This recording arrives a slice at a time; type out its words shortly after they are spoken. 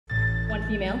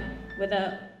female with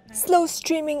a... Slow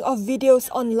streaming of videos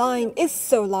online is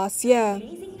so last year.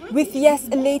 With YES'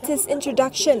 latest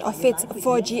introduction of its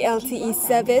 4G LTE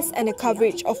service and a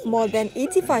coverage of more than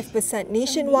 85%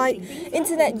 nationwide,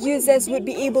 internet users would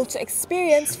be able to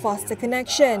experience faster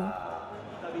connection.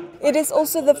 It is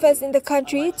also the first in the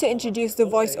country to introduce the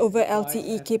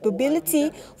Voice-over-LTE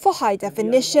capability for high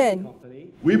definition.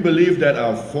 We believe that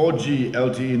our 4G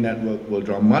LTE network will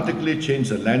dramatically change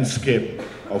the landscape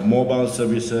of mobile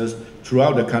services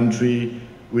throughout the country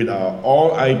with our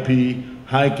all-IP,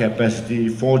 high-capacity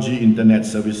 4G internet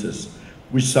services,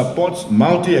 which supports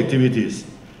multi-activities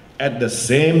at the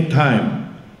same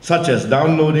time, such as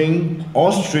downloading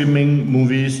or streaming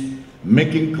movies,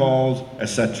 making calls,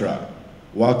 etc.,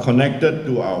 while connected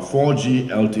to our 4G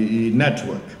LTE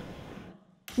network.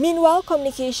 Meanwhile,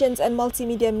 Communications and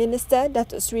Multimedia Minister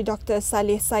Datuk Seri Dr.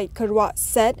 Saleh Said Kerwak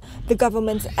said the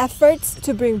government's efforts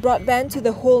to bring broadband to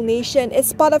the whole nation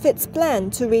is part of its plan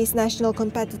to raise national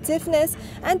competitiveness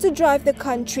and to drive the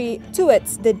country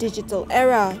towards the digital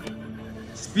era.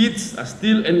 Speeds are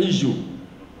still an issue,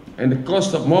 and the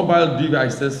cost of mobile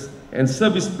devices and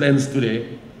service plans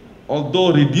today,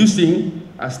 although reducing,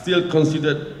 are still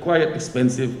considered quite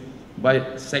expensive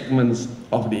by segments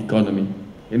of the economy.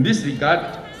 In this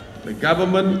regard, the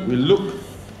government will look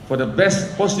for the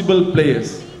best possible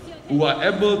players who are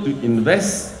able to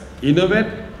invest, innovate,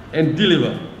 and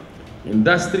deliver.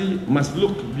 Industry must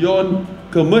look beyond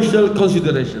commercial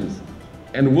considerations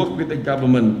and work with the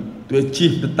government to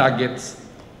achieve the targets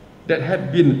that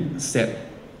have been set.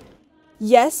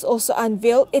 YES also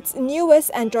unveiled its newest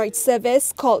Android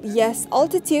service called YES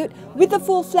Altitude with a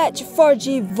full-fledged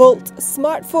 4G VoLTE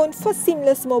smartphone for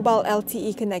seamless mobile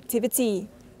LTE connectivity.